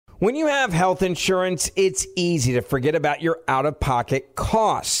When you have health insurance, it's easy to forget about your out-of-pocket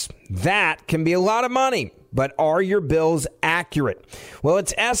costs. That can be a lot of money, but are your bills accurate? Well,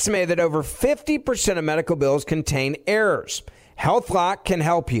 it's estimated that over 50% of medical bills contain errors. HealthLock can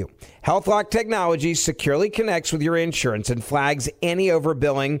help you. HealthLock technology securely connects with your insurance and flags any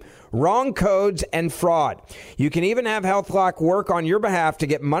overbilling, wrong codes, and fraud. You can even have HealthLock work on your behalf to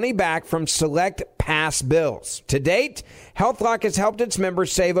get money back from select past bills. To date, HealthLock has helped its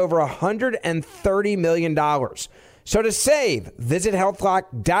members save over $130 million. So to save, visit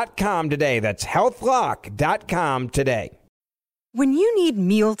healthlock.com today. That's healthlock.com today. When you need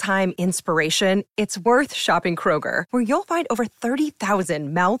mealtime inspiration, it's worth shopping Kroger, where you'll find over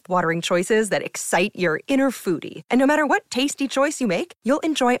 30,000 mouth-watering choices that excite your inner foodie. And no matter what tasty choice you make, you'll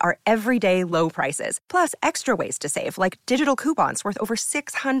enjoy our everyday low prices, plus extra ways to save, like digital coupons worth over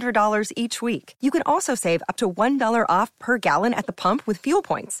 $600 each week. You can also save up to $1 off per gallon at the pump with fuel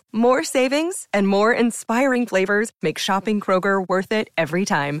points. More savings and more inspiring flavors make shopping Kroger worth it every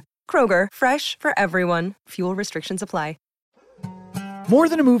time. Kroger, fresh for everyone. Fuel restrictions apply. More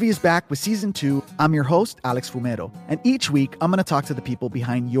Than a Movie is back with Season 2. I'm your host, Alex Fumero, and each week I'm going to talk to the people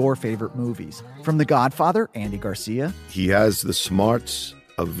behind your favorite movies. From The Godfather, Andy Garcia. He has the smarts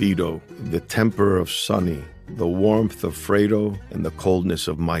of Vito, the temper of Sonny, the warmth of Fredo, and the coldness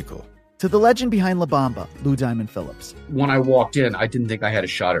of Michael. To the legend behind La Bamba, Lou Diamond Phillips. When I walked in, I didn't think I had a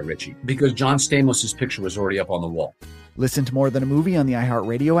shot at Richie because John Stamos' picture was already up on the wall. Listen to More Than a Movie on the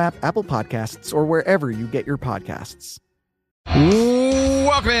iHeartRadio app, Apple Podcasts, or wherever you get your podcasts.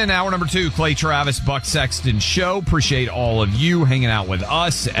 Welcome in, hour number 2, Clay Travis, Buck Sexton Show. Appreciate all of you hanging out with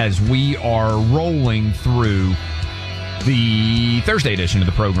us as we are rolling through the Thursday edition of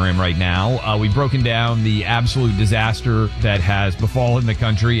the program right now. We've broken down the absolute disaster that has befallen the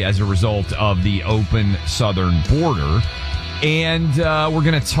country as a result of the open southern border. And we're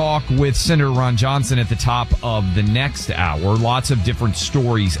going to talk with Senator Ron Johnson at the top of the next hour. Lots of different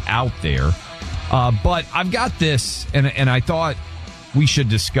stories out there. But I've got this, and I thought we should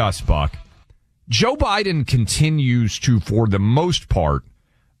discuss, Buck. Joe Biden continues to, for the most part,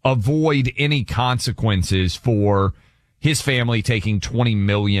 avoid any consequences for his family taking $20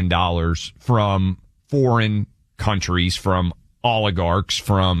 million from foreign countries, from oligarchs,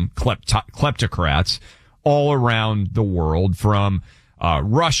 from kleptocrats all around the world, from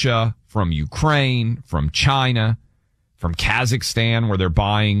Russia, from Ukraine, from China, from Kazakhstan, where they're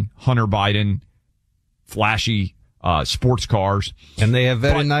buying Hunter Biden flashy sports cars. And they have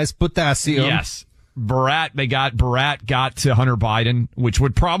very nice potassium. Yes. Borat got to Hunter Biden, which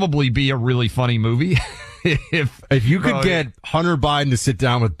would probably be a really funny movie. if you could get Hunter Biden to sit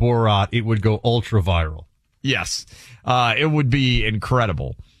down with Borat, it would go ultra viral. Yes. It would be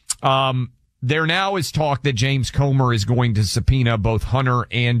incredible. There now is talk that James Comer is going to subpoena both Hunter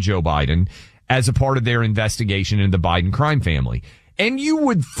and Joe Biden as a part of their investigation into the Biden crime family. And you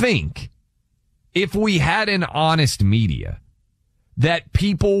would think, if we had an honest media, that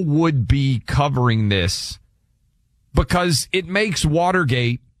people would be covering this because it makes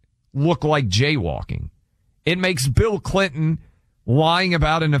Watergate look like jaywalking. It makes Bill Clinton lying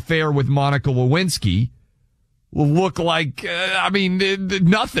about an affair with Monica Lewinsky look like,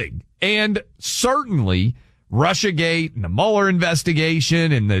 nothing. And certainly Russiagate and the Mueller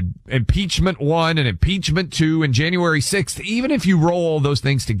investigation and the impeachment 1 and impeachment 2 and January 6th, even if you roll all those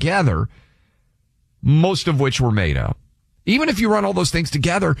things together, most of which were made up. Even if you run all those things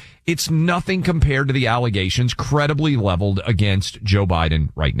together, it's nothing compared to the allegations credibly leveled against Joe Biden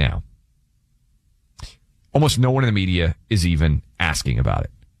right now. Almost no one in the media is even asking about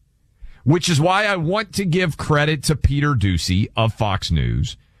it. Which is why I want to give credit to Peter Doocy of Fox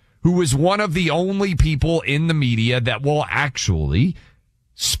News, who is one of the only people in the media that will actually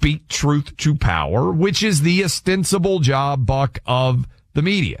speak truth to power, which is the ostensible job, Buck, of the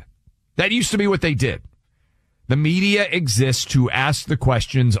media. That used to be what they did. The media exists to ask the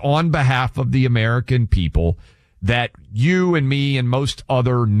questions on behalf of the American people that you and me and most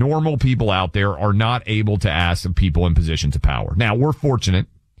other normal people out there are not able to ask of people in positions of power. Now, we're fortunate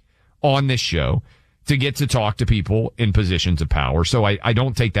on this show to get to talk to people in positions of power, so I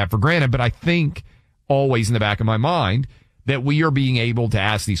don't take that for granted, but I think always in the back of my mind that we are being able to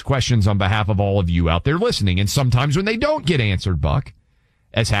ask these questions on behalf of all of you out there listening. And sometimes when they don't get answered, Buck,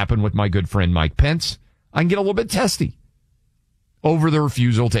 as happened with my good friend Mike Pence, I can get a little bit testy over the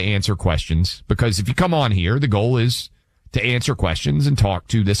refusal to answer questions, because if you come on here, the goal is to answer questions and talk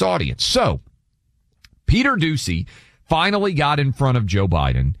to this audience. So Peter Doocy finally got in front of Joe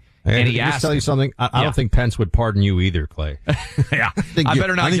Biden, and he asked, tell you something. I don't think Pence would pardon you either, Clay. Yeah, I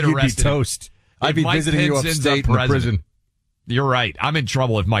better not get arrested. You'd be toast. I'd be visiting you upstate in the prison. You're right. I'm in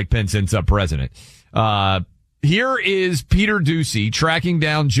trouble if Mike Pence ends up president. Here is Peter Doocy tracking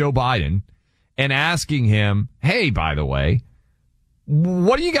down Joe Biden and asking him, hey, by the way,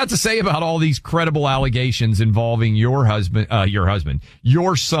 what do you got to say about all these credible allegations involving your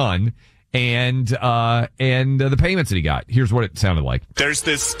son, and the payments that he got? Here's what it sounded like. There's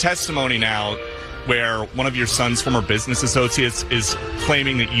this testimony now where one of your son's former business associates is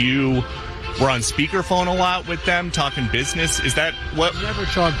claiming that you were on speakerphone a lot with them talking business. Is that what? Never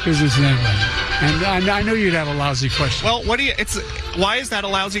talk business in anybody. And I knew you'd have a lousy question. Well, why is that a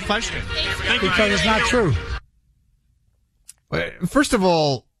lousy question? Because it's not true. First of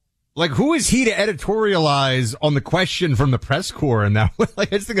all, like, who is he to editorialize on the question from the press corps? And that,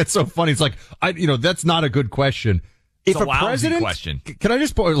 like, I just think that's so funny. It's like, that's not a good question. It's a lousy question. Can I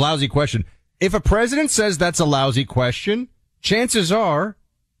just put a lousy question? If a president says that's a lousy question, chances are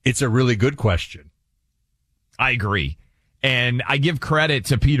it's a really good question. I agree. And I give credit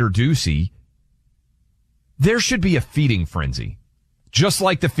to Peter Doocy. There should be a feeding frenzy. Just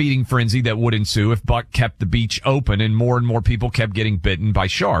like the feeding frenzy that would ensue if Buck kept the beach open and more people kept getting bitten by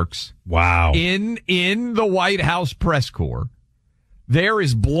sharks. Wow. In the White House press corps, there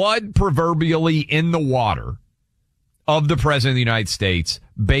is blood proverbially in the water of the president of the United States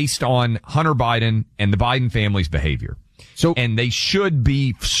based on Hunter Biden and the Biden family's behavior. And they should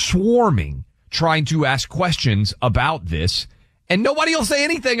be swarming, trying to ask questions about this, and nobody will say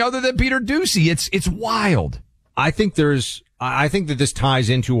anything other than Peter Doocy. It's wild. I think that this ties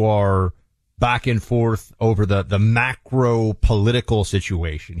into our back and forth over the macro political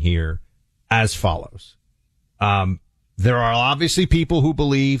situation here as follows. There are obviously people who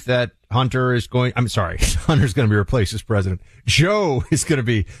believe that Hunter's going to be replaced as president. Joe is going to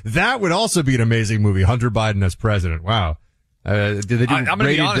be, that would also be an amazing movie. Hunter Biden as president. Wow. I'm going to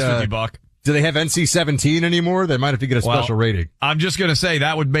be honest with you, Buck. Do they have NC-17 anymore? They might have to get a special rating. I'm just going to say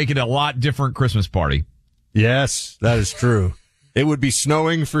that would make it a lot different Christmas party. Yes, that is true. It would be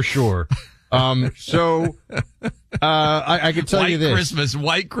snowing for sure. I can tell you this.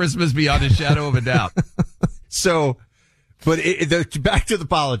 White Christmas beyond a shadow of a doubt. Back to the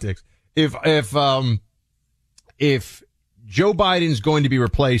politics. If Joe Biden's going to be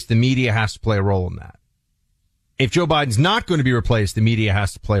replaced, the media has to play a role in that. If Joe Biden's not going to be replaced, the media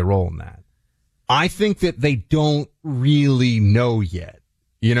has to play a role in that. I think that they don't really know yet.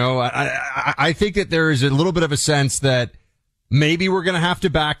 I think that there is a little bit of a sense that maybe we're going to have to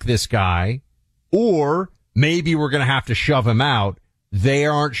back this guy, or maybe we're going to have to shove him out. They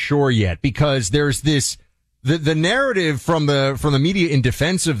aren't sure yet, because there's the narrative from the media in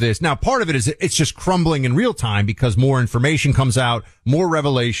defense of this. Now, part of it is it's just crumbling in real time because more information comes out, more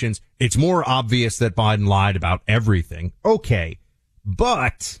revelations. It's more obvious that Biden lied about everything. Okay.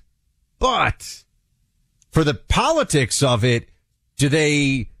 But for the politics of it, do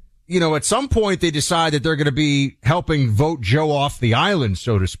they, at some point they decide that they're going to be helping vote Joe off the island,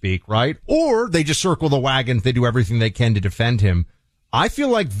 so to speak, right? Or they just circle the wagons. They do everything they can to defend him. I feel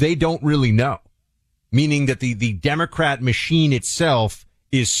like they don't really know, meaning that the Democrat machine itself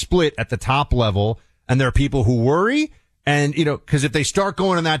is split at the top level, and there are people who worry. And, because if they start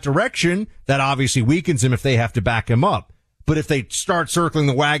going in that direction, that obviously weakens him if they have to back him up. But if they start circling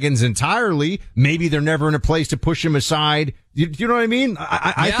the wagons entirely, maybe they're never in a place to push him aside. You know what I mean?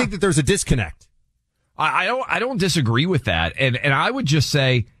 I think that there's a disconnect. I don't disagree with that. And I would just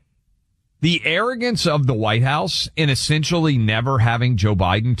say the arrogance of the White House in essentially never having Joe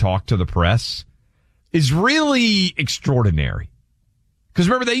Biden talk to the press is really extraordinary. Because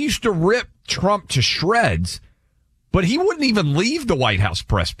remember, they used to rip Trump to shreds, but he wouldn't even leave the White House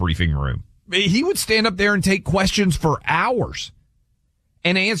press briefing room. He would stand up there and take questions for hours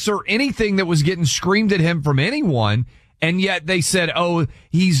and answer anything that was getting screamed at him from anyone. And yet they said, oh,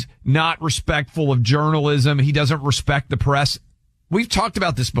 he's not respectful of journalism. He doesn't respect the press. We've talked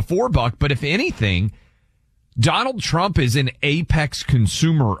about this before, Buck, but if anything, Donald Trump is an apex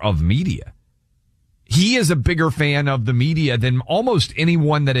consumer of media. He is a bigger fan of the media than almost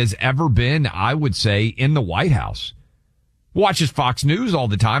anyone that has ever been, I would say, in the White House. Watches Fox News all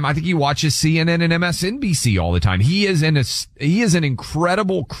the time. I think he watches CNN and MSNBC all the time. He is an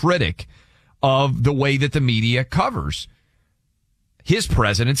incredible critic of the way that the media covers his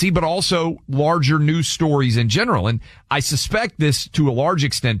presidency, but also larger news stories in general. And I suspect this to a large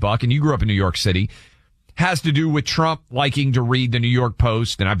extent, Buck, and you grew up in New York City, has to do with Trump liking to read the New York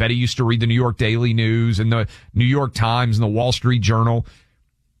Post. And I bet he used to read the New York Daily News and the New York Times and the Wall Street Journal.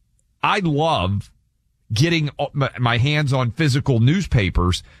 I love getting my hands on physical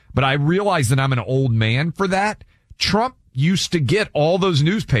newspapers, but I realize that I'm an old man for that. Trump used to get all those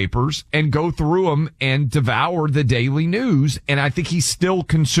newspapers and go through them and devour the daily news. And I think he still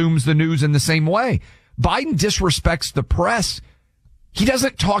consumes the news in the same way. Biden disrespects the press. He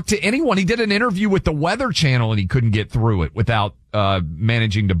doesn't talk to anyone. He did an interview with the Weather Channel and he couldn't get through it without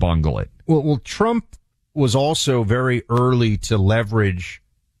managing to bungle it. Well, Trump was also very early to leverage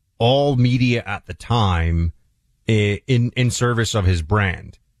all media at the time in service of his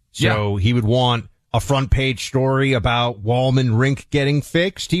brand. So he would want a front page story about Wallman Rink getting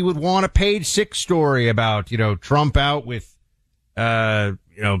fixed. He would want a page 6 story about, Trump out with,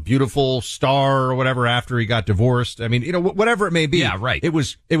 beautiful star or whatever after he got divorced. I mean, whatever it may be. Yeah, right. It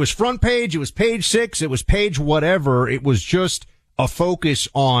was front page. It was page 6. It was page whatever. It was just a focus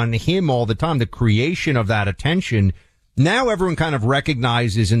on him all the time, the creation of that attention. Now everyone kind of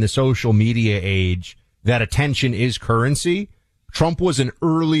recognizes in the social media age that attention is currency. Trump was an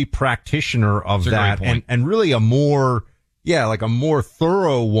early practitioner of that and really a more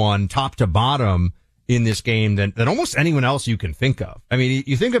thorough one, top to bottom in this game than almost anyone else you can think of. I mean,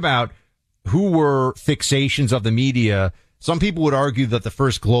 you think about who were fixations of the media. Some people would argue that the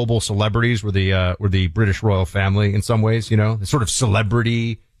first global celebrities were the British royal family in some ways, the sort of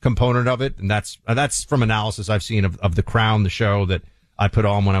celebrity component of it. And that's from analysis I've seen of The Crown, the show that I put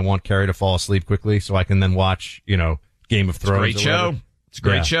on when I want Carrie to fall asleep quickly so I can then watch, Game of Thrones. It's a great show. It's a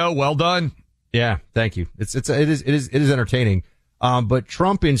great show. Well done. Yeah. Thank you. It is entertaining. But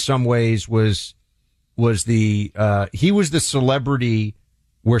Trump in some ways was the celebrity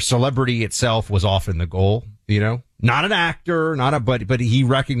where celebrity itself was often the goal, not an actor, but he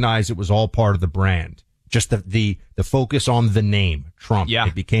recognized it was all part of the brand. Just the focus on the name Trump. Yeah.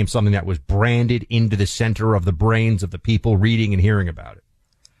 It became something that was branded into the center of the brains of the people reading and hearing about it.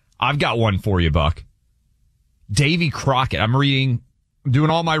 I've got one for you, Buck. Davy Crockett. I'm doing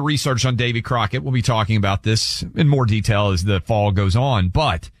all my research on Davy Crockett. We'll be talking about this in more detail as the fall goes on,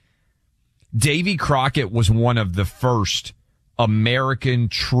 but Davy Crockett was one of the first American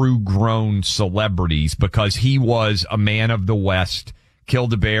true grown celebrities because he was a man of the West,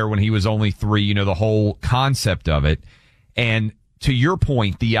 killed a bear when he was only 3, the whole concept of it. And to your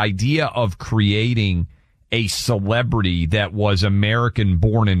point, the idea of creating a celebrity that was American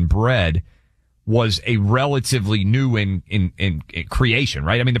born and bred was a relatively new in creation,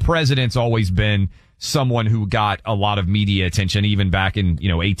 right? I mean, the president's always been someone who got a lot of media attention, even back in,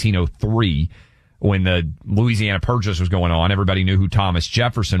 1803 when the Louisiana Purchase was going on. Everybody knew who Thomas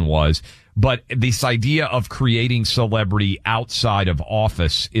Jefferson was. But this idea of creating celebrity outside of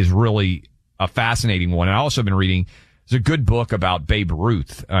office is really a fascinating one. And I also have been reading, there's a good book about Babe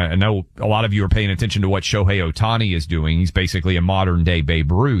Ruth. I know a lot of you are paying attention to what Shohei Ohtani is doing. He's basically a modern day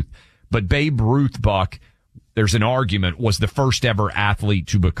Babe Ruth. But Babe Ruth, Buck, there's an argument, was the first ever athlete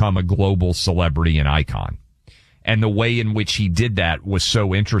to become a global celebrity and icon. And the way in which he did that was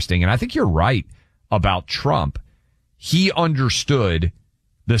so interesting. And I think you're right about Trump. He understood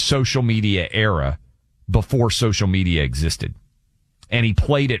the social media era before social media existed. And he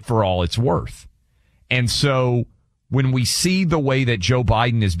played it for all it's worth. And so when we see the way that Joe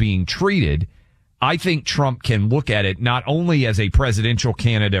Biden is being treated, I think Trump can look at it not only as a presidential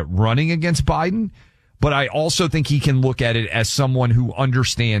candidate running against Biden, but I also think he can look at it as someone who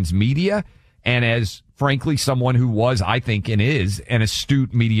understands media and as, frankly, someone who was, I think, and is an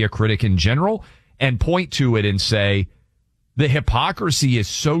astute media critic in general, and point to it and say, the hypocrisy is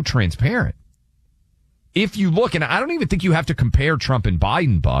so transparent. If you look, and I don't even think you have to compare Trump and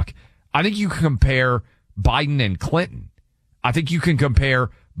Biden, Buck. I think you can compare Biden and Clinton. I think you can compare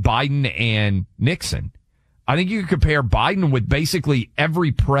Biden and Nixon. I think you can compare Biden with basically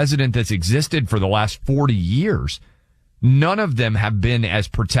every president that's existed for the last 40 years. None of them have been as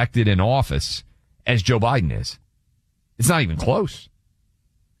protected in office as Joe Biden is. It's not even close.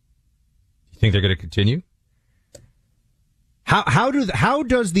 You think they're going to continue? How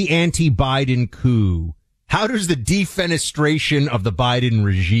does the anti-Biden coup, how does the defenestration of the Biden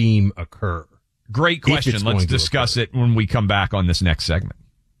regime occur? Great question. Let's discuss it when we come back on this next segment.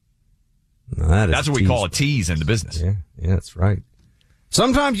 That's what we call a tease in the business. Yeah, that's right.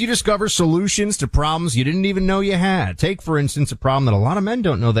 Sometimes you discover solutions to problems you didn't even know you had. Take, for instance, a problem that a lot of men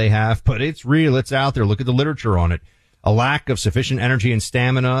don't know they have, but it's real. It's out there. Look at the literature on it. A lack of sufficient energy and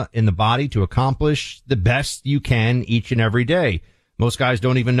stamina in the body to accomplish the best you can each and every day. Most guys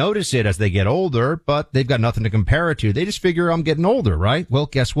don't even notice it as they get older, but they've got nothing to compare it to. They just figure I'm getting older, right? Well,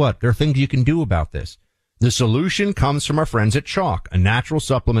 guess what? There are things you can do about this. The solution comes from our friends at Chalk, a natural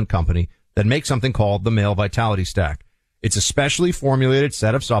supplement company that makes something called the Male Vitality Stack. It's a specially formulated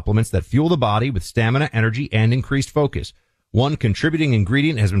set of supplements that fuel the body with stamina, energy, and increased focus. One contributing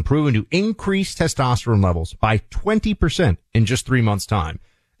ingredient has been proven to increase testosterone levels by 20% in just 3 months' time.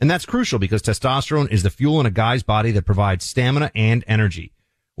 And that's crucial because testosterone is the fuel in a guy's body that provides stamina and energy.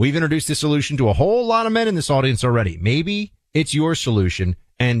 We've introduced this solution to a whole lot of men in this audience already. Maybe it's your solution,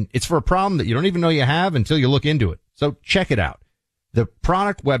 and it's for a problem that you don't even know you have until you look into it. So check it out. The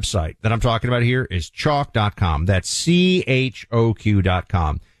product website that I'm talking about here is chalk.com. That's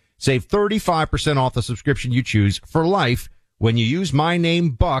CHOQ.com. Save 35% off the subscription you choose for life when you use my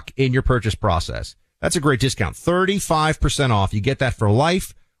name Buck in your purchase process. That's a great discount. 35% off. You get that for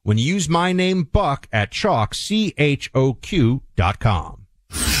life when you use my name Buck at chalk, CHOQ.com.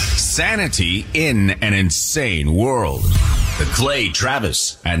 Sanity in an insane world. The Clay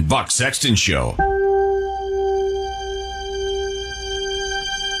Travis and Buck Sexton Show.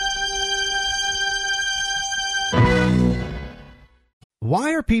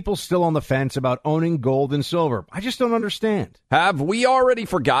 Why are people still on the fence about owning gold and silver? I just don't understand. Have we already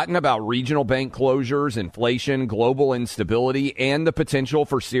forgotten about regional bank closures, inflation, global instability, and the potential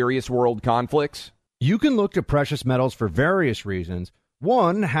for serious world conflicts? You can look to precious metals for various reasons.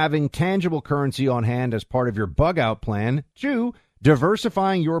 1, having tangible currency on hand as part of your bug-out plan. 2,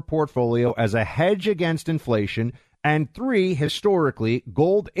 diversifying your portfolio as a hedge against inflation. And 3, historically,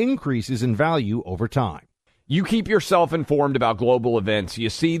 gold increases in value over time. You keep yourself informed about global events. You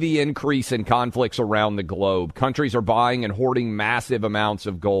see the increase in conflicts around the globe. Countries are buying and hoarding massive amounts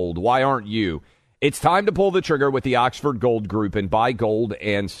of gold. Why aren't you? It's time to pull the trigger with the Oxford Gold Group and buy gold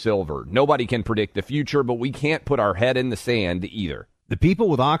and silver. Nobody can predict the future, but we can't put our head in the sand either. The people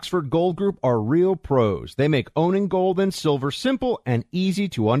with Oxford Gold Group are real pros. They make owning gold and silver simple and easy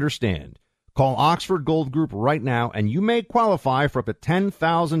to understand. Call Oxford Gold Group right now, and you may qualify for up to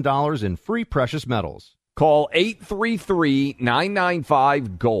 $10,000 in free precious metals. Call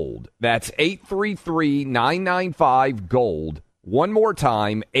 833-995-GOLD. That's 833-995-GOLD. One more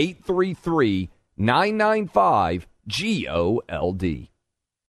time, 833-995-GOLD.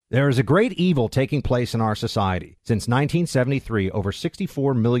 There is a great evil taking place in our society. Since 1973, over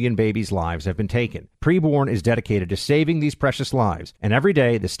 64 million babies' lives have been taken. Preborn is dedicated to saving these precious lives, and every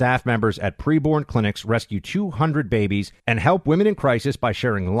day the staff members at Preborn clinics rescue 200 babies and help women in crisis by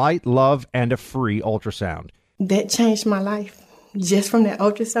sharing light, love, and a free ultrasound. That changed my life, just from that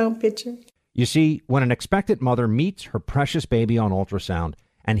ultrasound picture. You see, when an expectant mother meets her precious baby on ultrasound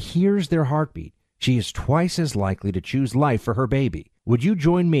and hears their heartbeat, she is twice as likely to choose life for her baby. Would you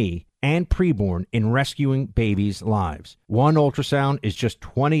join me and Preborn in rescuing babies' lives? One ultrasound is just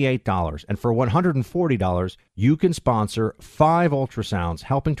 $28, and for $140, you can sponsor 5 ultrasounds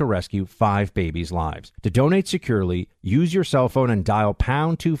helping to rescue 5 babies' lives. To donate securely, use your cell phone and dial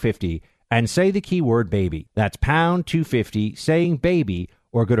pound 250 and say the keyword baby. That's pound 250 saying baby,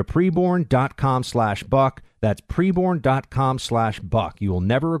 or go to preborn.com/buck. That's preborn.com/buck. You will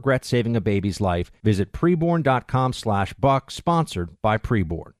never regret saving a baby's life. Visit preborn.com/buck, sponsored by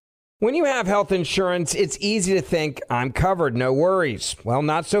Preborn. When you have health insurance, it's easy to think, I'm covered, no worries. Well,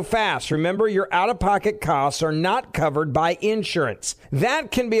 not so fast. Remember, your out-of-pocket costs are not covered by insurance.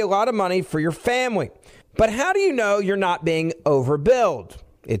 That can be a lot of money for your family. But how do you know you're not being overbilled?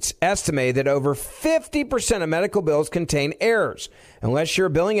 It's estimated that over 50% of medical bills contain errors. Unless you're a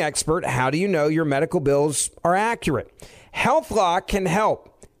billing expert, how do you know your medical bills are accurate? HealthLock can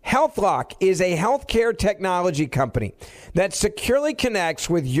help. HealthLock is a healthcare technology company that securely connects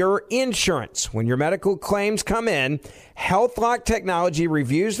with your insurance. When your medical claims come in, HealthLock technology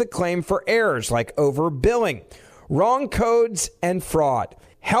reviews the claim for errors like overbilling, wrong codes, and fraud.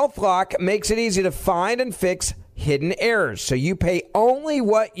 HealthLock makes it easy to find and fix hidden errors, so you pay only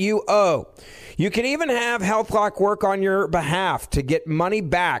what you owe. You can even have HealthLock work on your behalf to get money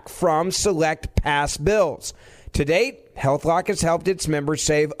back from select past bills. To date, HealthLock has helped its members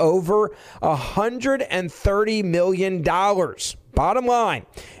save over $130 million. Bottom line,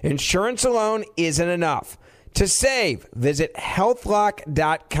 insurance alone isn't enough. To save, visit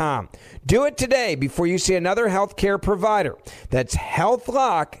healthlock.com. Do it today before you see another healthcare provider. That's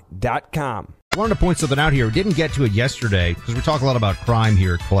healthlock.com. I wanted to point something out here. We didn't get to it yesterday because we talk a lot about crime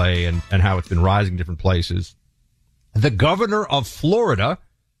here, Clay, and how it's been rising in different places. The governor of Florida,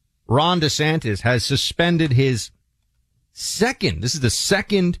 Ron DeSantis, has suspended his this is the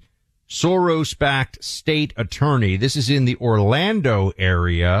second Soros-backed state attorney. This is in the Orlando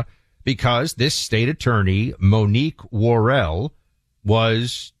area because this state attorney, Monique Worrell,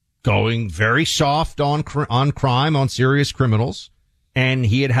 was going very soft on crime, on serious criminals. And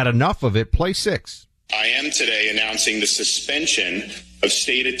he had had enough of it. Play 6. I am today announcing the suspension of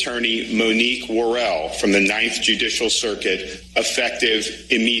State Attorney Monique Worrell from the 9th Judicial Circuit, effective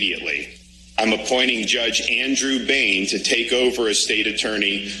immediately. I'm appointing Judge Andrew Bain to take over as state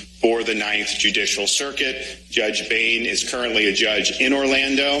attorney for the 9th Judicial Circuit. Judge Bain is currently a judge in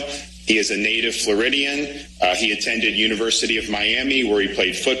Orlando. He is a native Floridian. He attended University of Miami, where he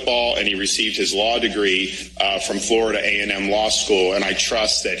played football, and he received his law degree from Florida A&M Law School. And I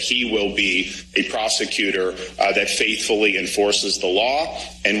trust that he will be a prosecutor that faithfully enforces the law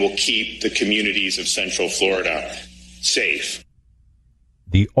and will keep the communities of Central Florida safe.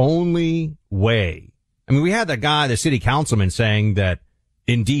 The only way. I mean, we had that guy, the city councilman, saying that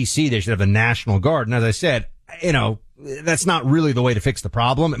in D.C. they should have a National Guard. And as I said, that's not really the way to fix the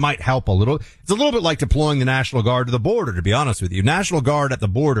problem. It might help a little. It's a little bit like deploying the National Guard to the border, to be honest with you. National Guard at the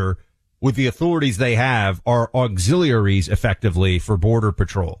border, with the authorities they have, are auxiliaries effectively for Border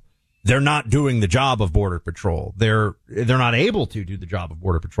Patrol. They're not doing the job of Border Patrol. They're not able to do the job of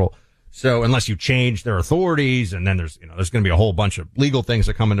Border Patrol. So unless you change their authorities, and then there's going to be a whole bunch of legal things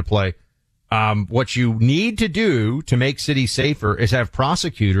that come into play. What you need to do to make cities safer is have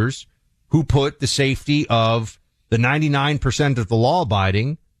prosecutors who put the safety of the 99% of the law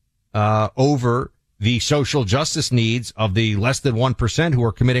abiding, over the social justice needs of the less than 1% who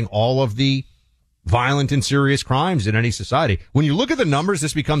are committing all of the violent and serious crimes in any society. When you look at the numbers,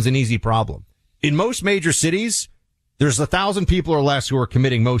 this becomes an easy problem. In most major cities, there's 1,000 people or less who are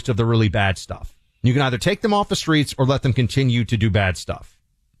committing most of the really bad stuff. You can either take them off the streets or let them continue to do bad stuff.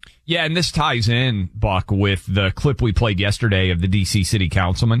 Yeah, and this ties in, Buck, with the clip we played yesterday of the D.C. city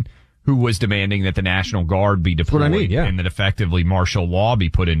councilman who was demanding that the National Guard be deployed and that effectively martial law be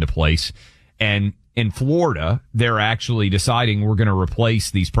put into place. And in Florida, they're actually deciding we're going to replace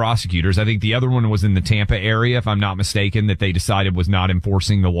these prosecutors. I think the other one was in the Tampa area, if I'm not mistaken, that they decided was not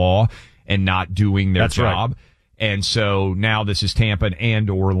enforcing the law and not doing their job. Right. And so now this is Tampa and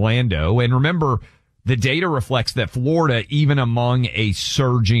Orlando. And remember, the data reflects that Florida, even among a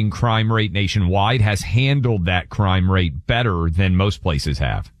surging crime rate nationwide, has handled that crime rate better than most places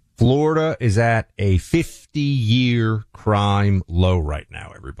have. Florida is at a 50-year crime low right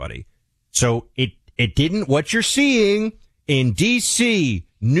now, everybody. So it didn't, what you're seeing in D.C.,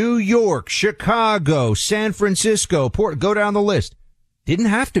 New York, Chicago, San Francisco, go down the list, didn't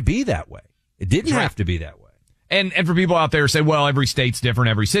have to be that way. It didn't have to be that way. And for people out there who say, well, every state's different,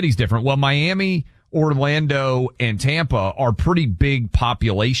 every city's different. Well, Miami, Orlando, and Tampa are pretty big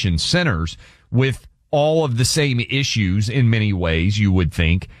population centers with all of the same issues in many ways, you would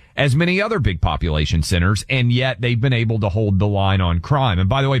think, as many other big population centers, and yet they've been able to hold the line on crime. And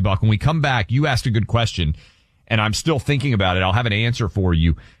by the way, Buck, when we come back, you asked a good question, and I'm still thinking about it. I'll have an answer for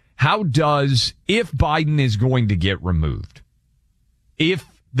you. If Biden is going to get removed, if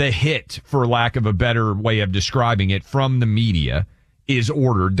the hit, for lack of a better way of describing it, from the media is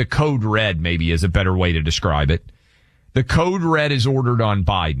ordered, the code red maybe is a better way to describe it. The code red is ordered on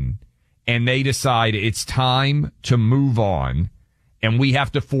Biden, and they decide it's time to move on, and we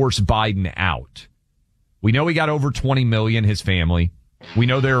have to force Biden out. We know he got over 20 million, his family. We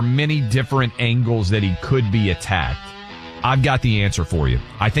know there are many different angles that he could be attacked. I've got the answer for you.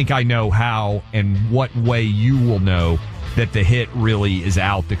 I think I know how and what way you will know that the hit really is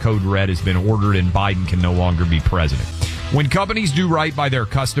out. The code red has been ordered and Biden can no longer be president. When companies do right by their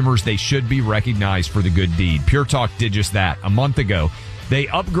customers, they should be recognized for the good deed. Pure Talk did just that a month ago. They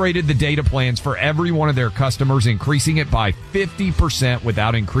upgraded the data plans for every one of their customers, increasing it by 50%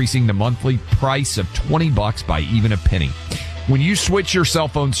 without increasing the monthly price of $20 by even a penny. When you switch your cell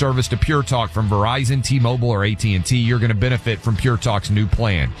phone service to Pure Talk from Verizon, T-Mobile, or AT&T, you're going to benefit from Pure Talk's new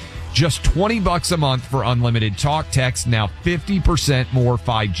plan. Just $20 a month for unlimited talk, text, now 50% more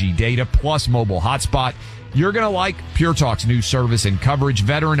 5G data, plus mobile hotspot. You're going to like Pure Talk's new service and coverage,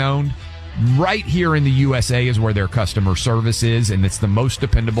 veteran-owned. Right here in the USA is where their customer service is, and it's the most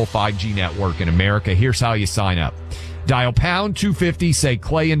dependable 5G network in America. Here's how you sign up. Dial pound 250, say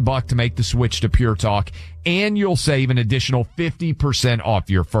Clay and Buck to make the switch to Pure Talk, and you'll save an additional 50% off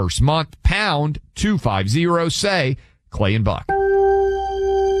your first month. Pound 250, say Clay and Buck.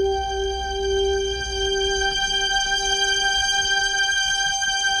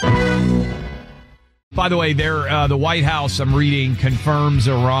 By the way, the White House, I'm reading, confirms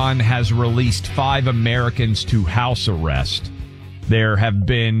Iran has released 5 Americans to house arrest. There have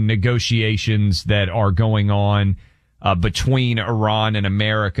been negotiations that are going on between Iran and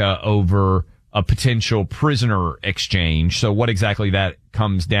America over a potential prisoner exchange. So what exactly that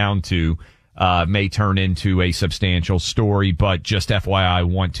comes down to may turn into a substantial story, but just FYI, I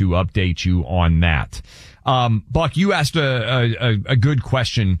want to update you on that. Buck, you asked a good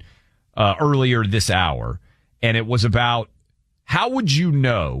question earlier this hour, and it was about how would you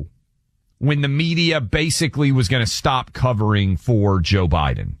know when the media basically was going to stop covering for Joe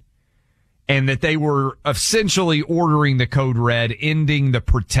Biden? and that they were essentially ordering the code red, ending the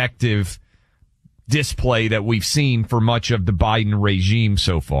protective display that we've seen for much of the Biden regime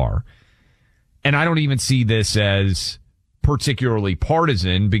so far. And I don't even see this as particularly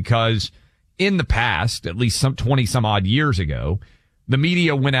partisan, because in the past, at least some 20 some odd years ago, the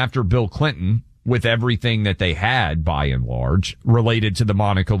media went after Bill Clinton with everything that they had, by and large, related to the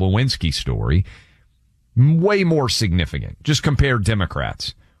Monica Lewinsky story. Way more significant. Just compare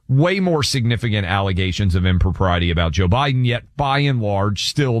Democrats. Way more significant allegations of impropriety about Joe Biden, yet by and large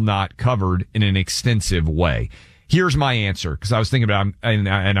still not covered in an extensive way. Here's my answer, because I was thinking about, and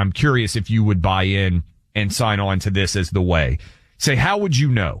I'm curious if you would buy in and sign on to this as the way. Say, how would you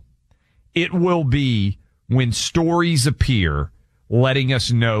know? It will be when stories appear letting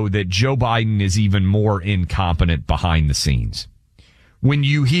us know that Joe Biden is even more incompetent behind the scenes. When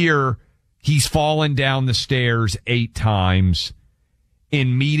you hear he's fallen down the stairs 8 times,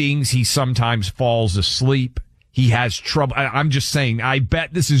 in meetings he sometimes falls asleep, he has trouble. I'm just saying, I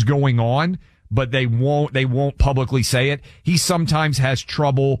bet this is going on, but they won't publicly say it. He sometimes has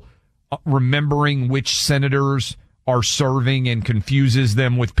trouble remembering which senators are serving and confuses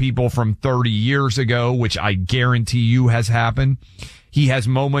them with people from 30 years ago, which I guarantee you has happened. He has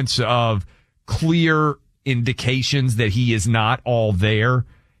moments of clear indications that he is not all there.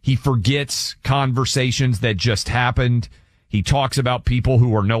 He forgets conversations that just happened. He talks about people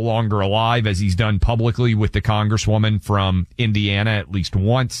who are no longer alive, as he's done publicly with the congresswoman from Indiana at least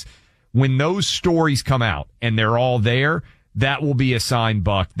once. When those stories come out and they're all there, that will be a sign,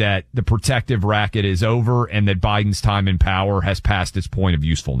 Buck, that the protective racket is over and that Biden's time in power has passed its point of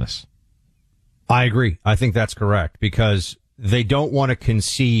usefulness. I agree. I think that's correct, because they don't want to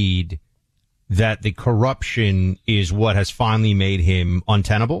concede that the corruption is what has finally made him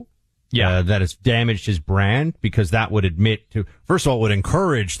untenable. Yeah. That has damaged his brand, because that would admit to, first of all, it would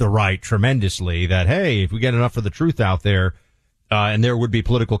encourage the right tremendously that, hey, if we get enough of the truth out there, and there would be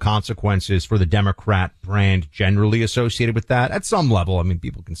political consequences for the Democrat brand generally associated with that at some level. I mean,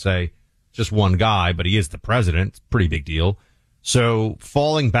 people can say just one guy, but he is the president. It's a pretty big deal. So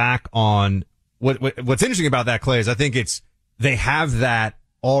falling back on what's interesting about that, Clay, is I think they have that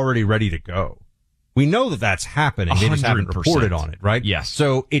already ready to go. We know that that's happening. They just haven't reported on it, right? Yes.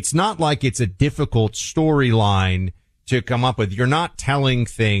 So it's not like it's a difficult storyline to come up with. You're not telling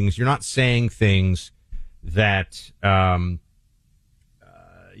things. You're not saying things that,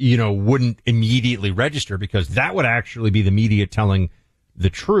 wouldn't immediately register, because that would actually be the media telling the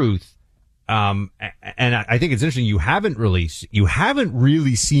truth. And I think it's interesting. You haven't really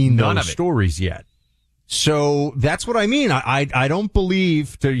seen those stories yet. So that's what I mean. I don't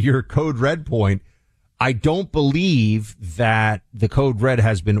believe, to your code red point, I don't believe that the code red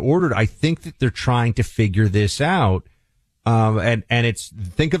has been ordered. I think that they're trying to figure this out. And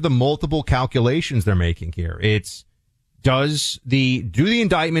think of the multiple calculations they're making here. Do the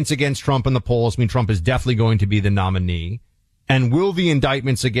indictments against Trump in the polls mean Trump is definitely going to be the nominee? And will the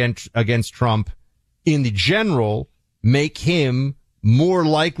indictments against Trump in the general make him more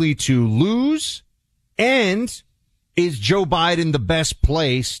likely to lose? And is Joe Biden the best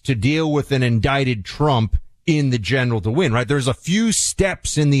place to deal with an indicted Trump in the general to win, right? There's a few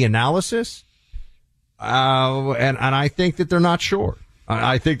steps in the analysis. And I think that they're not sure.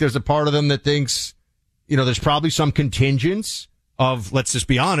 I think there's a part of them that thinks, there's probably some contingents of, let's just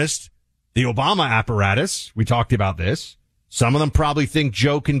be honest, the Obama apparatus. We talked about this. Some of them probably think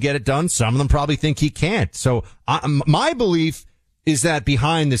Joe can get it done. Some of them probably think he can't. So my belief is that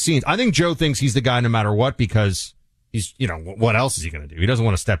behind the scenes, I think Joe thinks he's the guy no matter what, because he's, what else is he going to do? He doesn't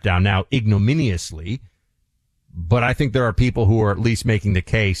want to step down now ignominiously. But I think there are people who are at least making the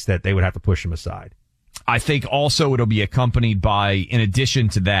case that they would have to push him aside. I think also it'll be accompanied by, in addition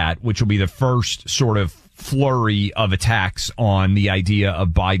to that, which will be the first sort of flurry of attacks on the idea of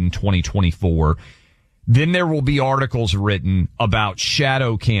Biden 2024, then there will be articles written about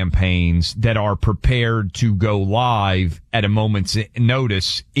shadow campaigns that are prepared to go live at a moment's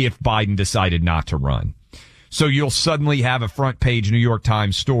notice if Biden decided not to run. So you'll suddenly have a front page New York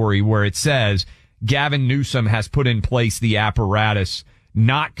Times story where it says Gavin Newsom has put in place the apparatus,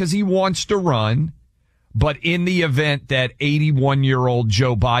 not because he wants to run, but in the event that 81-year-old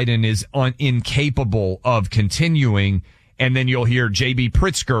Joe Biden is incapable of continuing. And then you'll hear J.B.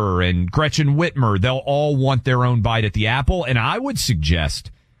 Pritzker and Gretchen Whitmer. They'll all want their own bite at the apple. And I would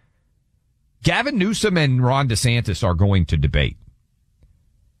suggest Gavin Newsom and Ron DeSantis are going to debate.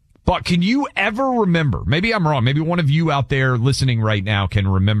 But can you ever remember, maybe I'm wrong, maybe one of you out there listening right now can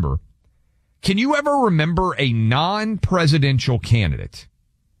remember, can you ever remember a non-presidential candidate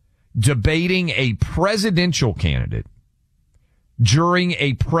debating a presidential candidate during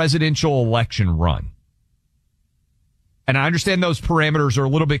a presidential election run. And I understand those parameters are a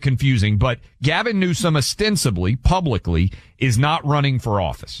little bit confusing, but Gavin Newsom ostensibly, publicly, is not running for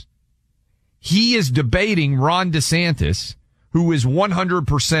office. He is debating Ron DeSantis, who is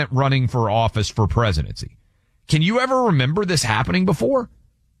 100% running for office for presidency. Can you ever remember this happening before?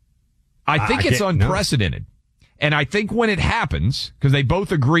 I think it's unprecedented. No. And I think when it happens, because they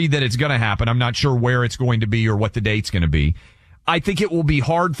both agree that it's going to happen, I'm not sure where it's going to be or what the date's going to be. I think it will be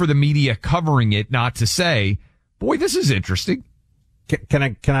hard for the media covering it not to say, boy, this is interesting.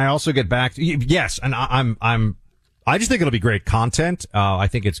 Can I also get back to, yes, and I just think it'll be great content. I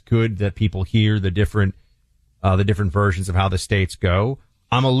think it's good that people hear the different versions of how the states go.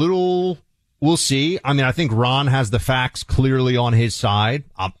 We'll see. I mean, I think Ron has the facts clearly on his side.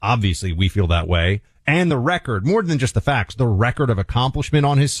 Obviously, we feel that way. And the record, more than just the facts, the record of accomplishment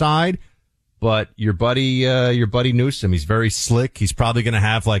on his side. But your buddy Newsom, he's very slick. He's probably going to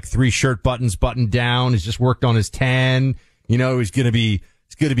have like 3 shirt buttons buttoned down. He's just worked on his 10. You know, he's going to be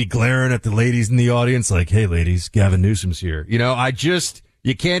glaring at the ladies in the audience like, hey, ladies, Gavin Newsom's here. You know,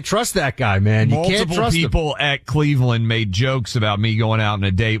 you can't trust that guy, man. You can't trust him. Multiple people at Cleveland made jokes about me going out on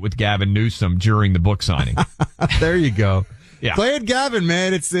a date with Gavin Newsom during the book signing. There you go. Yeah. Clay and Gavin,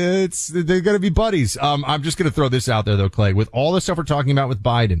 man, they're going to be buddies. I'm just going to throw this out there though, Clay. With all the stuff we're talking about with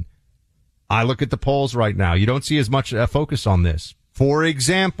Biden, I look at the polls right now. You don't see as much focus on this. For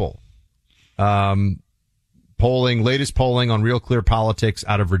example, latest polling on Real Clear Politics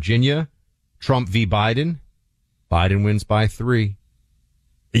out of Virginia, Trump v. Biden. Biden wins by 3.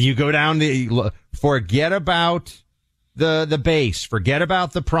 You go down forget about the base, forget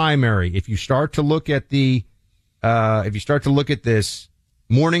about the primary. If you start to look at this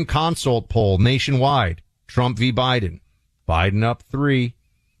morning consult poll nationwide, Trump v. Biden up 3.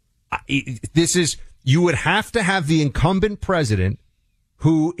 You would have to have the incumbent president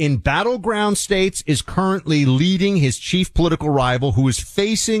who in battleground states is currently leading his chief political rival who is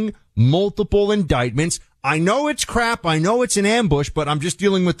facing multiple indictments. I know it's crap. I know it's an ambush, but I'm just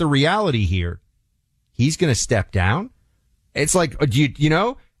dealing with the reality here. He's going to step down. It's like,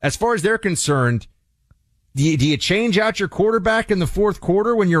 as far as they're concerned, do you change out your quarterback in the fourth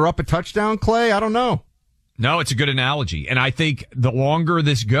quarter when you're up a touchdown, Clay? I don't know. No, it's a good analogy. And I think the longer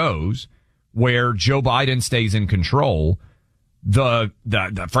this goes, where Joe Biden stays in control,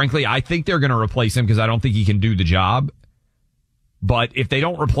 frankly, I think they're going to replace him because I don't think he can do the job. But if they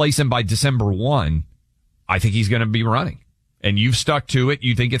don't replace him by December 1, I think he's going to be running. And you've stuck to it.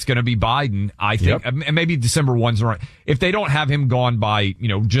 You think it's going to be Biden. I think, and maybe December 1's right. If they don't have him gone by,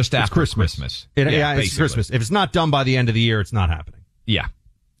 just after Christmas. It's Christmas. If it's not done by the end of the year, it's not happening. Yeah,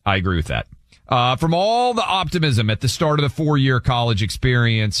 I agree with that. From all the optimism at the start of the 4-year college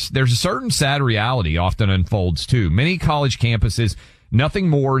experience, there's a certain sad reality often unfolds too. Many college campuses, nothing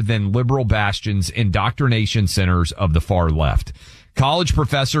more than liberal bastions, indoctrination centers of the far left. College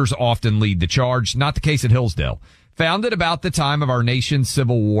professors often lead the charge, not the case at Hillsdale. Founded about the time of our nation's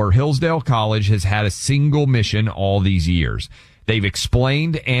Civil War, Hillsdale College has had a single mission all these years. They've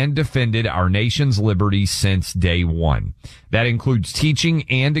explained and defended our nation's liberties since day one. That includes teaching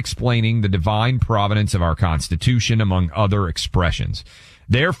and explaining the divine providence of our Constitution, among other expressions.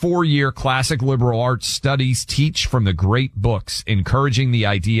 Their 4-year classic liberal arts studies teach from the great books, encouraging the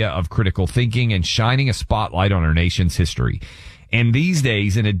idea of critical thinking and shining a spotlight on our nation's history. And these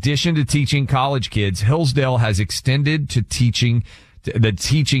days, in addition to teaching college kids, Hillsdale has extended to teaching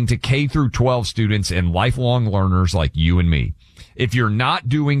to K through 12 students and lifelong learners like you and me. If you're not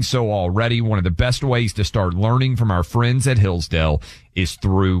doing so already, one of the best ways to start learning from our friends at Hillsdale is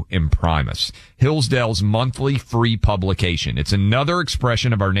through Imprimis, Hillsdale's monthly free publication. It's another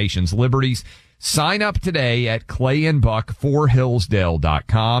expression of our nation's liberties. Sign up today at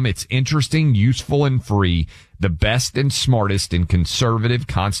clayandbuck4hillsdale.com. It's interesting, useful, and free. The best and smartest in conservative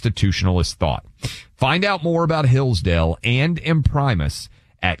constitutionalist thought. Find out more about Hillsdale and Imprimis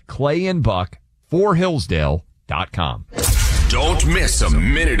at clayandbuck4hillsdale.com. Don't miss a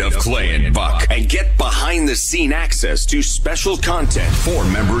minute of Clay and Buck and get behind-the-scene access to special content for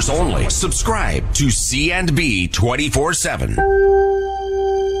members only. Subscribe to C&B 24/7.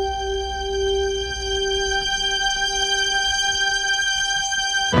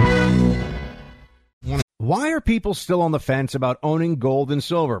 Why are people still on the fence about owning gold and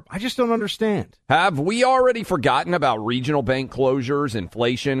silver? I just don't understand. Have we already forgotten about regional bank closures,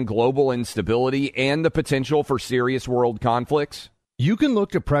 inflation, global instability, and the potential for serious world conflicts? You can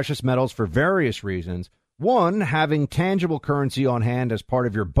look to precious metals for various reasons. 1, having tangible currency on hand as part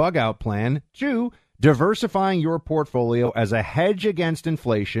of your bug-out plan. 2, diversifying your portfolio as a hedge against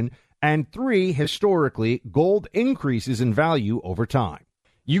inflation. And 3, historically, gold increases in value over time.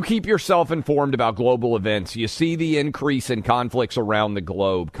 You keep yourself informed about global events. You see the increase in conflicts around the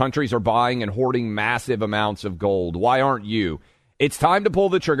globe. Countries are buying and hoarding massive amounts of gold. Why aren't you? It's time to pull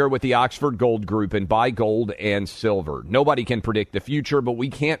the trigger with the Oxford Gold Group and buy gold and silver. Nobody can predict the future, but we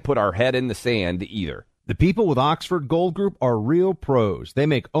can't put our head in the sand either. The people with Oxford Gold Group are real pros. They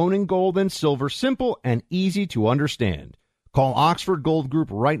make owning gold and silver simple and easy to understand. Call Oxford Gold Group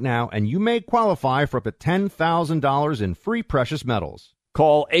right now, and you may qualify for up to $10,000 in free precious metals.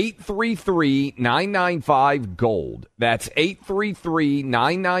 Call 833-995-GOLD. That's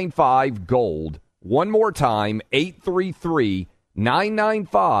 833-995-GOLD. One more time,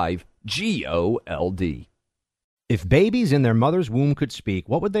 833-995-GOLD. If babies in their mother's womb could speak,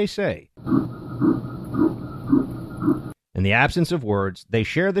 what would they say? In the absence of words, they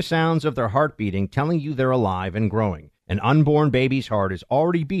share the sounds of their heart beating, telling you they're alive and growing. An unborn baby's heart is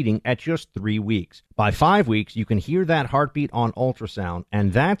already beating at just 3 weeks. By 5 weeks, you can hear that heartbeat on ultrasound,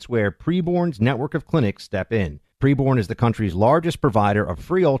 and that's where Preborn's network of clinics step in. Preborn is the country's largest provider of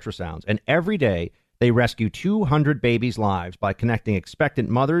free ultrasounds, and every day they rescue 200 babies' lives by connecting expectant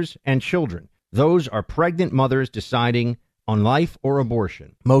mothers and children. Those are pregnant mothers deciding on life or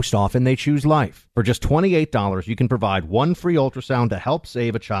abortion. Most often they choose life. For just $28, you can provide one free ultrasound to help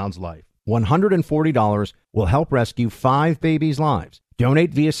save a child's life. $140 will help rescue 5 babies' lives.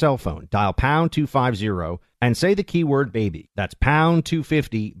 Donate via cell phone. Dial pound 250 and say the keyword baby. That's pound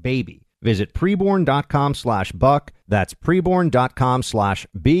 250 baby. Visit preborn.com/buck. That's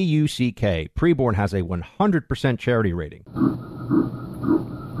preborn.com/BUCK. Preborn has a 100% charity rating.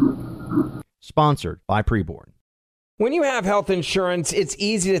 Sponsored by Preborn. When you have health insurance, it's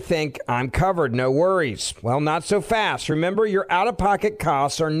easy to think, I'm covered, no worries. Well, not so fast. Remember, your out-of-pocket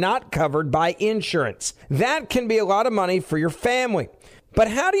costs are not covered by insurance. That can be a lot of money for your family. But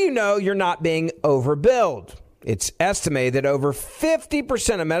how do you know you're not being overbilled? It's estimated that over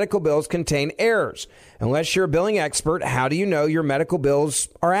 50% of medical bills contain errors. Unless you're a billing expert, how do you know your medical bills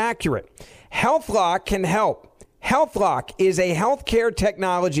are accurate? HealthLock can help. HealthLock is a healthcare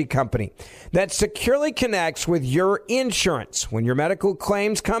technology company that securely connects with your insurance. When your medical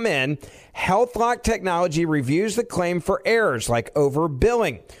claims come in, HealthLock technology reviews the claim for errors like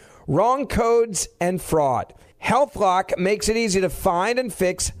overbilling, wrong codes, and fraud. HealthLock makes it easy to find and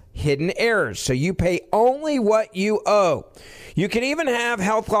fix hidden errors, so you pay only what you owe. You can even have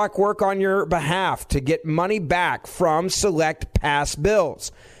HealthLock work on your behalf to get money back from select past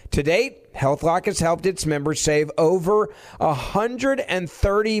bills. To date, HealthLock has helped its members save over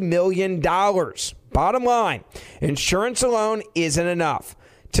 $130 million. Bottom line, insurance alone isn't enough.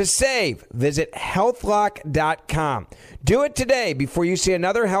 To save, visit healthlock.com. Do it today before you see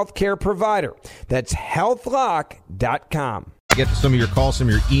another healthcare provider. That's healthlock.com. Get to some of your calls, some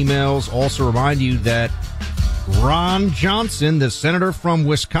of your emails. Also remind you that Ron Johnson, the senator from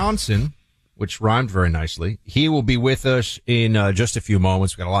Wisconsin, which rhymed very nicely, he will be with us in just a few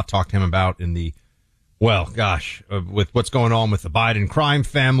moments. We've got a lot to talk to him about in the, with what's going on with the Biden crime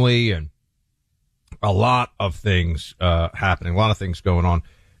family and a lot of things happening, a lot of things going on.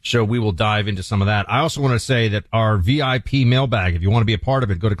 So we will dive into some of that. I also want to say that our VIP mailbag, if you want to be a part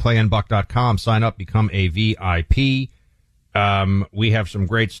of it, go to clayandbuck.com, sign up, become a VIP. We have some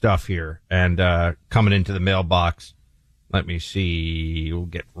great stuff here and coming into the mailbox. Let me see. We'll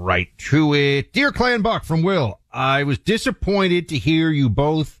get right to it. Dear Clay and Buck from Will, I was disappointed to hear you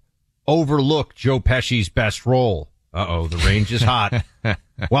both overlook Joe Pesci's best role. Uh-oh, the range is hot.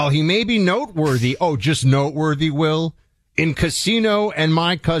 While he may be noteworthy, just noteworthy, Will, in Casino and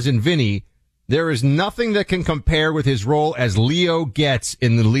My Cousin Vinny, there is nothing that can compare with his role as Leo Getz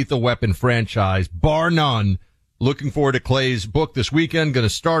in the Lethal Weapon franchise, bar none. Looking forward to Clay's book this weekend. Going to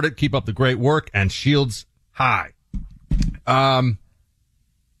start it. Keep up the great work, and shields high. Well,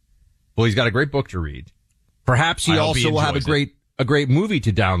 he's got a great book to read. Perhaps he also will have a great movie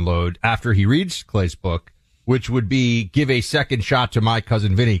to download after he reads Clay's book, which would be Give a Second Shot to My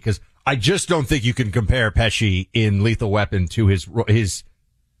Cousin Vinny, because I just don't think you can compare Pesci in Lethal Weapon to his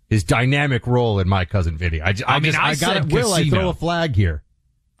dynamic role in My Cousin Vinny. I throw a flag here.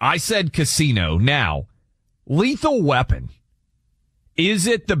 I said Casino. Now, Lethal Weapon, is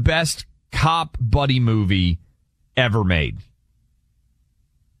it the best cop buddy movie ever made?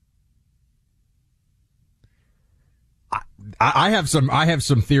 I have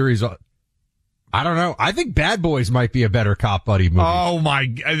some theories. I don't know. I think Bad Boys might be a better cop buddy movie. Oh my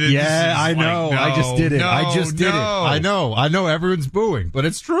God. Yeah, I know. I just did it. I know. Everyone's booing, but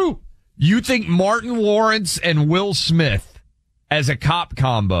it's true. You think Martin Lawrence and Will Smith as a cop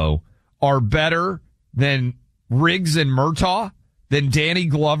combo are better than Riggs and Murtaugh? than Danny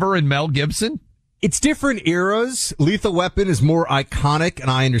Glover and Mel Gibson? It's different eras. Lethal Weapon is more iconic, and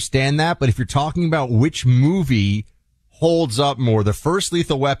I understand that. But if you're talking about which movie holds up more, the first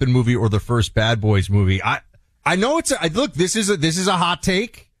Lethal Weapon movie or the first Bad Boys movie, I know look, this is a hot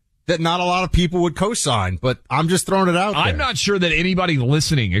take that not a lot of people would co-sign, but I'm just throwing it out there. I'm not sure that anybody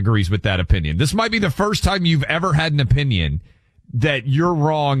listening agrees with that opinion. This might be the first time you've ever had an opinion that you're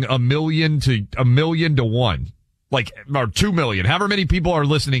wrong 1,000,000 to 1. Like, or 2 million. However many people are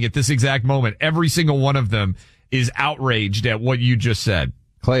listening at this exact moment, every single one of them is outraged at what you just said.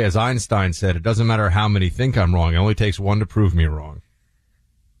 Clay, as Einstein said, it doesn't matter how many think I'm wrong. It only takes one to prove me wrong.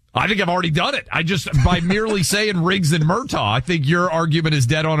 I think I've already done it. By merely saying Riggs and Murtaugh, I think your argument is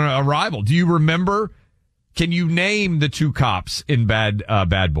dead on arrival. Do you remember? Can you name the two cops in Bad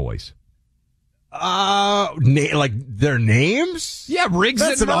Boys? Like their names? Yeah, Riggs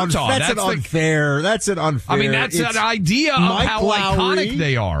and Murtaugh. That's unfair. That's an unfair. I mean, that's an idea of how iconic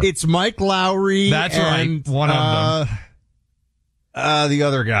they are. It's Mike Lowry. That's right. One of them. The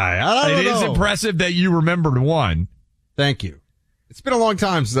other guy. I don't know. It is impressive that you remembered one. Thank you. It's been a long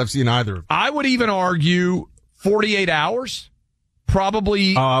time since I've seen either of them. I would even argue 48 Hours.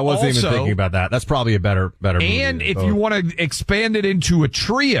 Probably. Oh, I wasn't even thinking about that. That's probably a better movie. And if you want to expand it into a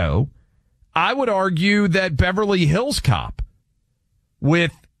trio, I would argue that Beverly Hills Cop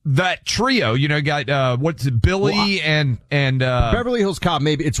with that trio, got what's it, Billy and Beverly Hills Cop.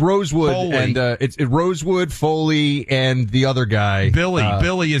 Maybe it's Rosewood Foley. And it's Rosewood, Foley, and the other guy. Billy.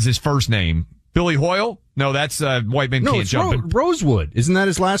 Billy is his first name. Billy Hoyle? No, that's White Man Can't Jump. Rosewood. Isn't that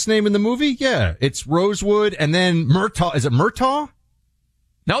his last name in the movie? Yeah, it's Rosewood, and then Murtaugh. Is it Murtaugh?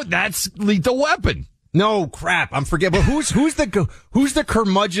 No, that's Lethal Weapon. No, crap. I'm forgetting. But who's the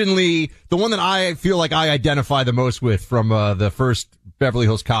curmudgeonly, the one that I feel like I identify the most with from the first Beverly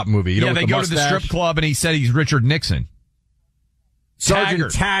Hills Cop movie? You know, they go to the strip club and he said he's Richard Nixon.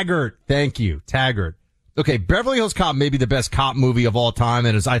 Sergeant Taggart. Thank you, Taggart. Okay, Beverly Hills Cop may be the best cop movie of all time,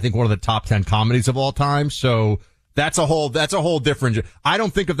 and is I think one of the top 10 comedies of all time. So that's a whole different. I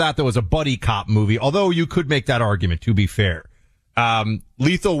don't think of that though as a buddy cop movie, although you could make that argument. To be fair.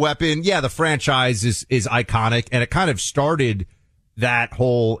 Lethal Weapon, yeah, the franchise is iconic, and it kind of started that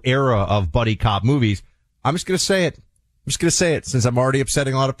whole era of buddy cop movies. I'm just going to say it since I'm already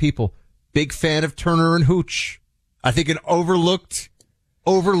upsetting a lot of people. Big fan of Turner and Hooch. I think an overlooked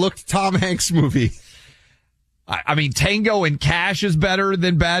Tom Hanks movie. I mean, Tango and Cash is better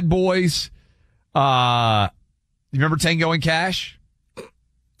than Bad Boys. You remember Tango and Cash?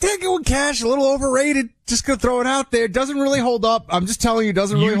 Tango and Cash, a little overrated. Just gonna throw it out there. Doesn't really hold up. I'm just telling you,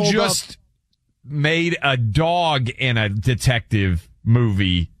 doesn't really hold up. You just made a dog in a detective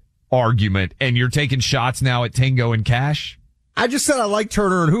movie argument, and you're taking shots now at Tango and Cash? I just said I like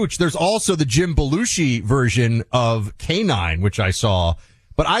Turner and Hooch. There's also the Jim Belushi version of Canine, which I saw.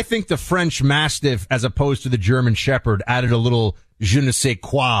 But I think the French Mastiff, as opposed to the German Shepherd, added a little je ne sais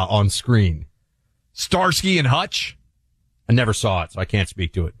quoi on screen. Starsky and Hutch? I never saw it, so I can't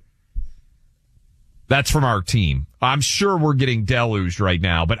speak to it. That's from our team. I'm sure we're getting deluged right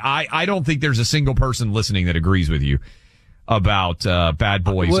now, but I don't think there's a single person listening that agrees with you about Bad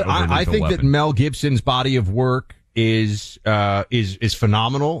Boys. I think that Mel Gibson's body of work is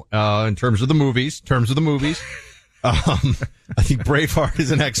phenomenal in terms of the movies. I think Braveheart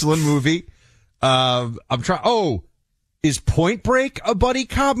is an excellent movie. Is Point Break a buddy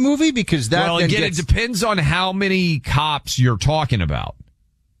cop movie? Because it depends on how many cops you're talking about.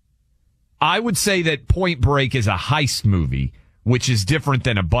 I would say that Point Break is a heist movie, which is different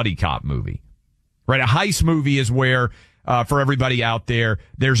than a buddy cop movie. Right? A heist movie is where, for everybody out there,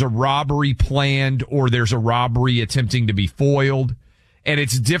 there's a robbery planned or there's a robbery attempting to be foiled. And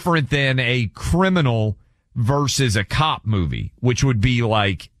it's different than a criminal versus a cop movie, which would be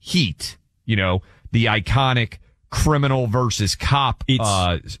like Heat, the iconic criminal versus cop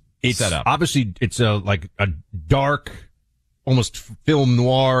setup. Obviously, it's a dark, almost film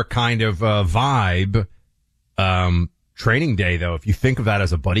noir kind of vibe. Training Day, though, if you think of that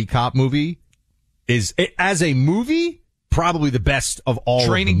as a buddy cop movie, as a movie probably the best of all.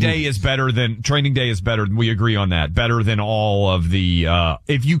 Training Day is better. We agree on that. Better than all of the.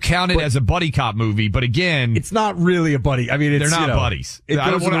 If you count it as a buddy cop movie, but again, it's not really a buddy. I mean, they're not buddies. I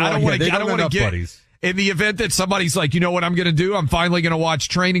don't want to get buddies. In the event that somebody's like, you know what I'm going to do? I'm finally going to watch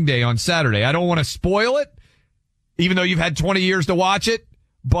Training Day on Saturday. I don't want to spoil it, even though you've had 20 years to watch it,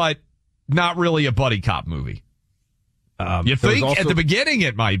 but not really a buddy cop movie. You think at the beginning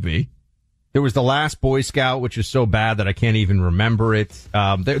it might be. There was The Last Boy Scout, which is so bad that I can't even remember it.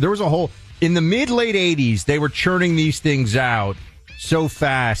 There was a whole, in the mid-late 80s, they were churning these things out so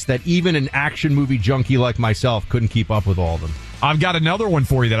fast that even an action movie junkie like myself couldn't keep up with all of them. I've got another one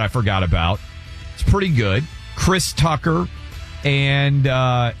for you that I forgot about. It's pretty good. Chris Tucker and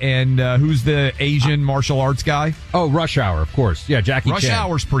who's the Asian martial arts guy? Oh, Rush Hour, of course. Yeah, Jackie Chan. Rush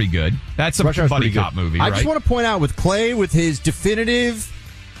Hour's pretty good. That's a buddy cop movie, right? I just want to point out with Clay, with his definitive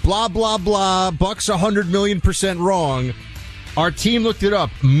blah, blah, blah, Buck's 100 million% wrong, our team looked it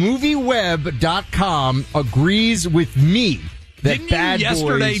up. MovieWeb.com agrees with me that Didn't Bad you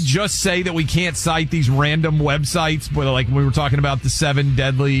yesterday Boys... just say that we can't cite these random websites, but like when we were talking about the 7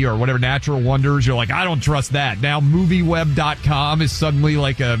 Deadly or whatever Natural Wonders, you're like, I don't trust that. Now MovieWeb.com is suddenly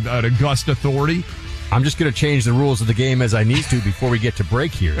like an august authority. I'm just going to change the rules of the game as I need to before we get to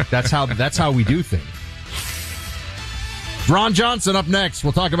break here. That's how we do things. Ron Johnson up next.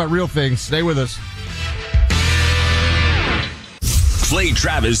 We'll talk about real things. Stay with us. Clay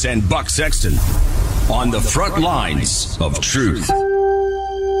Travis and Buck Sexton on the front lines of truth.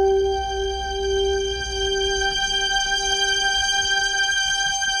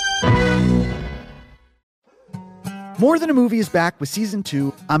 More Than a Movie is back with Season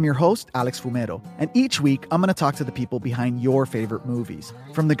 2. I'm your host, Alex Fumero. And each week, I'm going to talk to the people behind your favorite movies.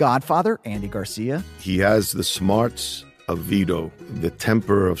 From The Godfather, Andy Garcia. He has the smarts of Vito, the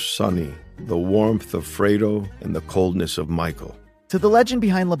temper of Sonny, the warmth of Fredo, and the coldness of Michael. To the legend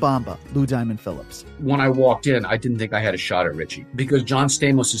behind La Bamba, Lou Diamond Phillips. When I walked in, I didn't think I had a shot at Richie because John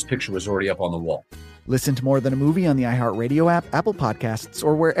Stamos' picture was already up on the wall. Listen to More Than a Movie on the iHeartRadio app, Apple Podcasts,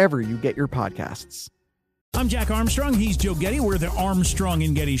 or wherever you get your podcasts. I'm Jack Armstrong. He's Joe Getty. We're the Armstrong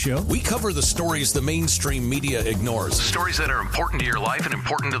and Getty Show. We cover the stories the mainstream media ignores. Stories that are important to your life and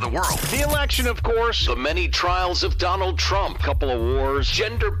important to the world. The election, of course. The many trials of Donald Trump. Couple of wars.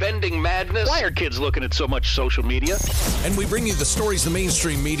 Gender-bending madness. Why are kids looking at so much social media? And we bring you the stories the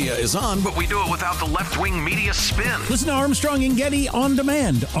mainstream media is on, but we do it without the left-wing media spin. Listen to Armstrong and Getty on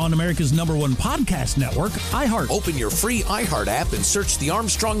demand on America's #1 podcast network, iHeart. Open your free iHeart app and search The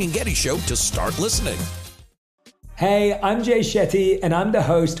Armstrong and Getty Show to start listening. Hey, I'm Jay Shetty, and I'm the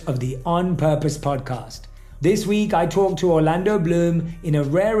host of the On Purpose podcast. This week, I talked to Orlando Bloom in a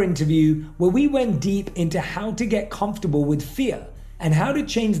rare interview where we went deep into how to get comfortable with fear and how to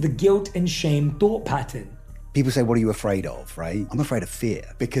change the guilt and shame thought pattern. People say, what are you afraid of, right? I'm afraid of fear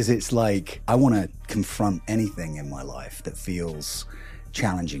because it's like I want to confront anything in my life that feels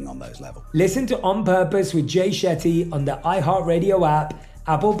challenging on those levels. Listen to On Purpose with Jay Shetty on the iHeartRadio app,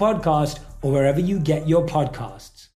 Apple Podcast, or wherever you get your podcasts.